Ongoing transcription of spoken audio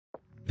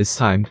This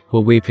time,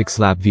 Huawei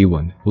PixLab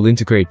V1 will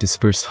integrate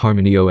dispersed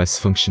HarmonyOS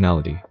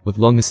functionality with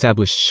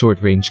long-established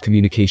short-range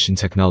communication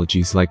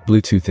technologies like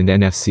Bluetooth and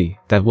NFC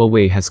that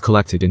Huawei has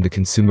collected in the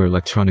consumer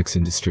electronics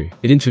industry.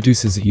 It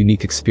introduces a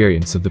unique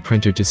experience of the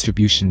printer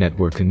distribution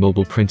network and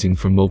mobile printing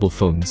from mobile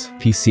phones,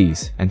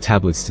 PCs, and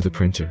tablets to the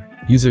printer.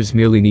 Users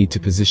merely need to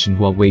position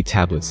Huawei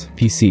tablets,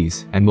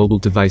 PCs, and mobile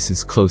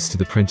devices close to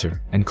the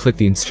printer, and click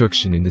the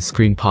instruction in the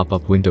screen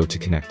pop-up window to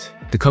connect.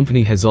 The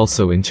company has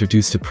also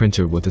introduced a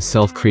printer with a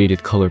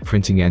self-created color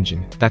printing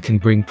engine that can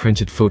bring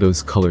printed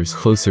photos' colors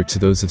closer to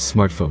those of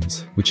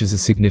smartphones, which is a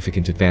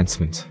significant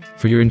advancement.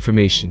 For your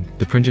information,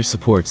 the printer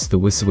supports the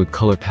Huawei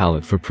color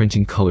palette for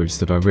printing colors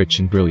that are rich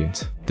and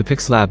brilliant. The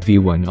PixLab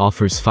V1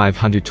 offers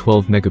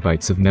 512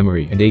 megabytes of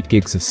memory and 8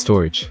 gigs of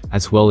storage,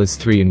 as well as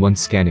 3-in-1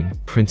 scanning,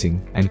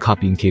 printing, and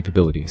copying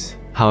capabilities.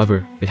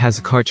 However, it has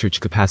a cartridge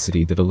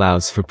capacity that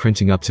allows for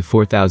printing up to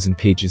 4,000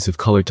 pages of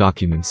color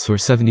documents or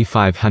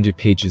 7,500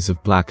 pages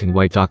of black and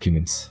white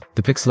documents.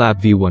 The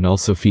PixLab V1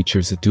 also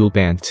features a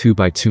dual-band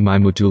 2x2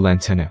 MIMO dual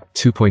antenna,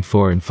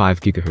 2.4 and 5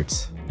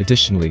 GHz.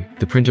 Additionally,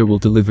 the printer will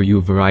deliver you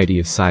a variety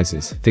of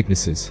sizes,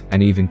 thicknesses,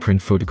 and even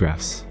print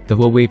photographs. The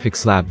Huawei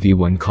PixLab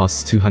V1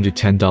 costs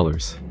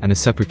 $210, and a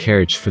separate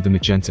carriage for the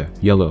magenta,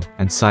 yellow,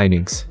 and cyan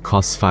inks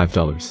costs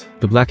 $5.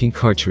 The black ink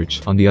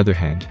cartridge, on the other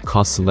hand,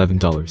 costs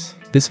 $11.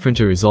 This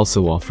printer is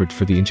also offered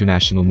for the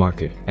international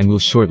market, and will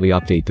shortly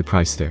update the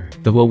price there.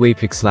 The Huawei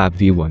PixLab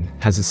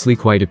V1 has a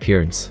sleek white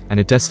appearance, and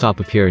a desktop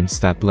appearance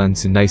that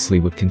blends in nicely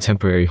with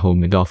contemporary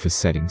home and office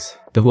settings.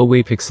 The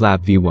Huawei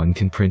PixLab V1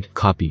 can print,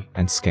 copy,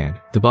 and scan.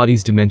 The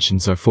body's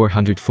dimensions are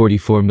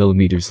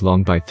 444mm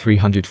long by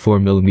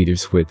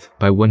 304mm width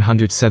by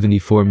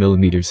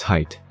 174mm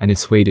height, and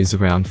its weight is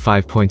around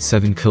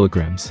 5.7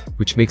 kilograms,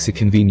 which makes it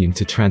convenient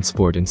to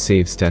transport and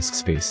saves desk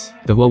space.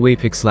 The Huawei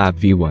PixLab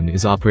V1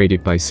 is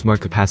operated by smart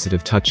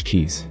capacitive touch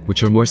keys,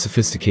 which are more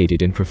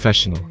sophisticated and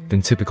professional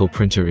than typical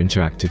printer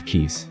interactive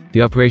keys.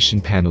 The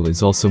operation panel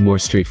is also more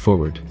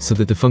straightforward, so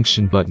that the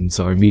function buttons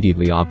are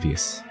immediately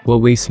obvious.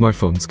 Huawei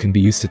smartphones can be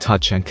used to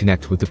touch and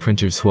connect with the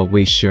printer's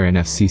Huawei Share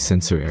NFC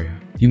sensor area.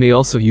 You may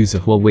also use a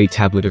Huawei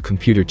tablet or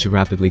computer to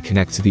rapidly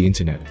connect to the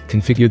internet.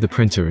 Configure the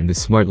printer in the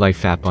Smart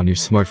Life app on your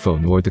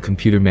smartphone or the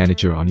computer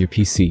manager on your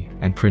PC,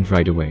 and print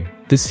right away.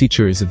 This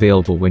feature is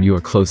available when you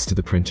are close to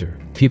the printer.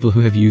 People who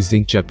have used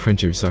inkjet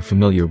printers are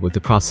familiar with the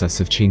process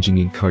of changing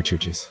ink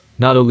cartridges.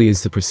 Not only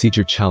is the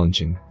procedure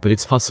challenging, but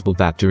it's possible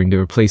that during the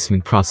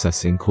replacement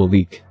process ink will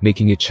leak,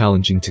 making it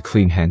challenging to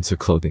clean hands or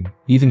clothing.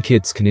 Even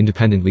kids can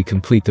independently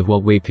complete the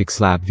Huawei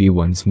PixLab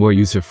V1's more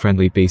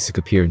user-friendly basic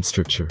appearance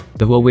structure.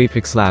 The Huawei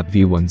PixLab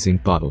V1's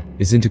ink bottle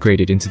is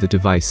integrated into the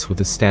device with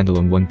a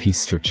standalone one-piece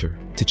structure.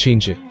 To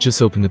change it,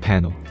 just open the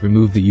panel,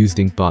 remove the used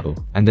ink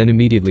bottle, and then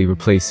immediately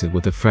replace it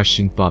with a fresh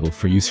ink bottle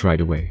for use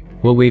right away.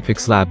 Huawei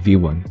PixLab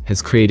V1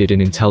 has created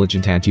an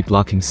intelligent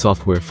anti-blocking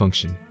software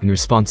function in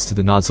response to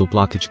the nozzle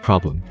blockage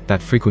problem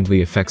that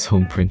frequently affects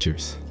home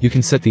printers. You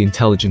can set the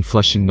intelligent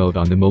flushing mode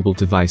on the mobile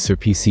device or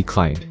PC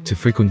client to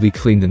frequently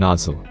clean the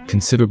nozzle,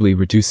 considerably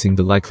reducing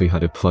the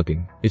likelihood of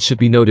plugging. It should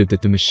be noted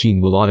that the machine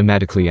will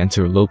automatically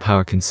enter a low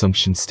power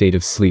consumption state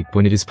of sleep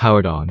when it is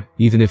powered on,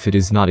 even if it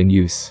is not in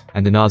use,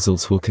 and the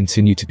nozzles will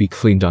continue to be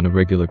cleaned on a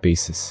regular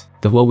basis.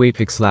 The Huawei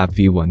PixLab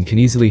V1 can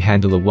easily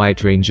handle a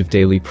wide range of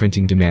daily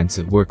printing demands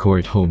at work or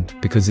at home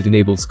because it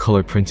enables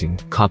color printing,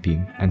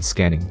 copying, and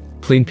scanning.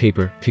 Plain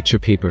paper, picture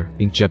paper,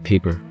 inkjet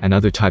paper, and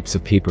other types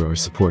of paper are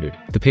supported.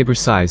 The paper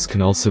size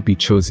can also be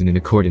chosen in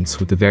accordance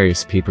with the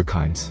various paper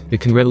kinds.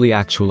 It can readily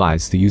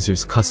actualize the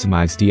user's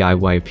customized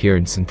DIY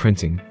appearance and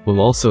printing, while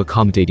also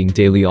accommodating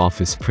daily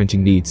office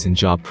printing needs and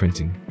job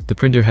printing. The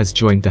printer has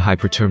joined the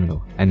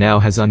Hyperterminal, and now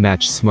has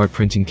unmatched smart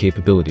printing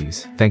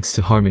capabilities, thanks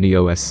to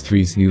HarmonyOS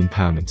 3's new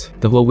empowerment.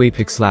 The Huawei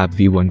PixLab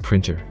V1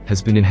 printer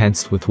has been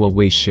enhanced with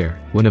Huawei Share,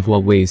 one of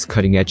Huawei's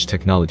cutting-edge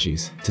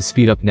technologies, to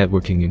speed up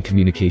networking and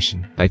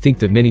communication. I think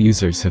that many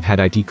users have had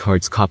ID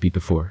cards copied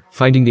before.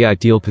 Finding the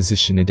ideal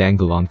position and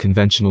angle on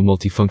conventional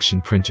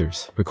multifunction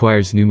printers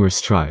requires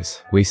numerous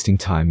tries, wasting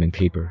time and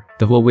paper.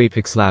 The Huawei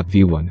PixLab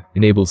V1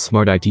 enables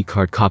smart ID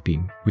card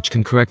copying, which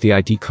can correct the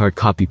ID card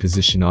copy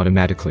position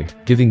automatically,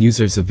 giving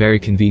users a very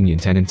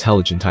convenient and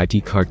intelligent ID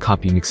card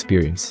copying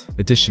experience.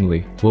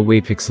 Additionally,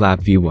 Huawei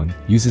PixLab V1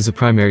 uses a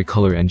primary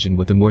color engine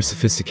with a more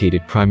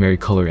sophisticated primary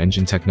color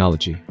engine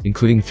technology,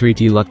 including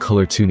 3D LUT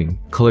color tuning,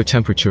 color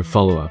temperature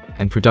follow-up,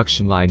 and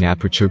production line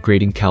aperture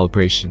grading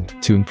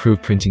calibration to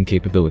improve printing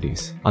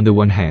capabilities. On the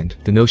one hand,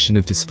 the notion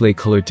of display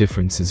color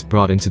difference is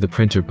brought into the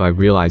printer by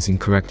realizing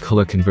correct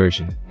color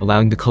conversion,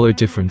 allowing the color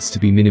difference to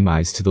be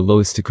minimized to the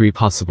lowest degree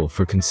possible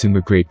for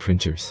consumer-grade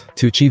printers.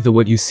 To achieve the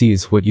what you see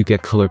is what you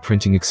get color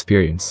printing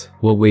experience,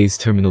 Huawei's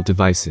terminal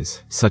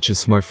devices, such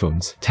as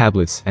smartphones,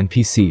 tablets, and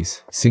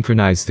PCs,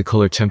 synchronize the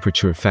color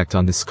temperature effect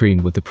on the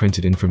screen with the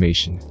printed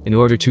information, in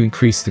order to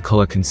increase the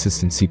color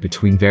consistency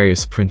between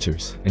various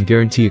printers, and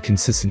guarantee a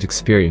consistent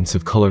experience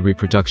of color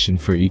reproduction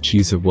for each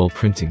user while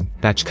printing.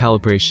 Batch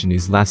calibration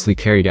is lastly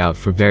carried out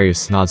for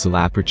various nozzle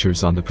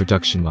apertures on the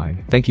production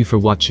line. Thank you for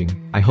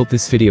watching. I hope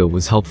this video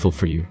was helpful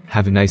for you.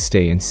 Have a nice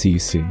day and see you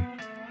soon.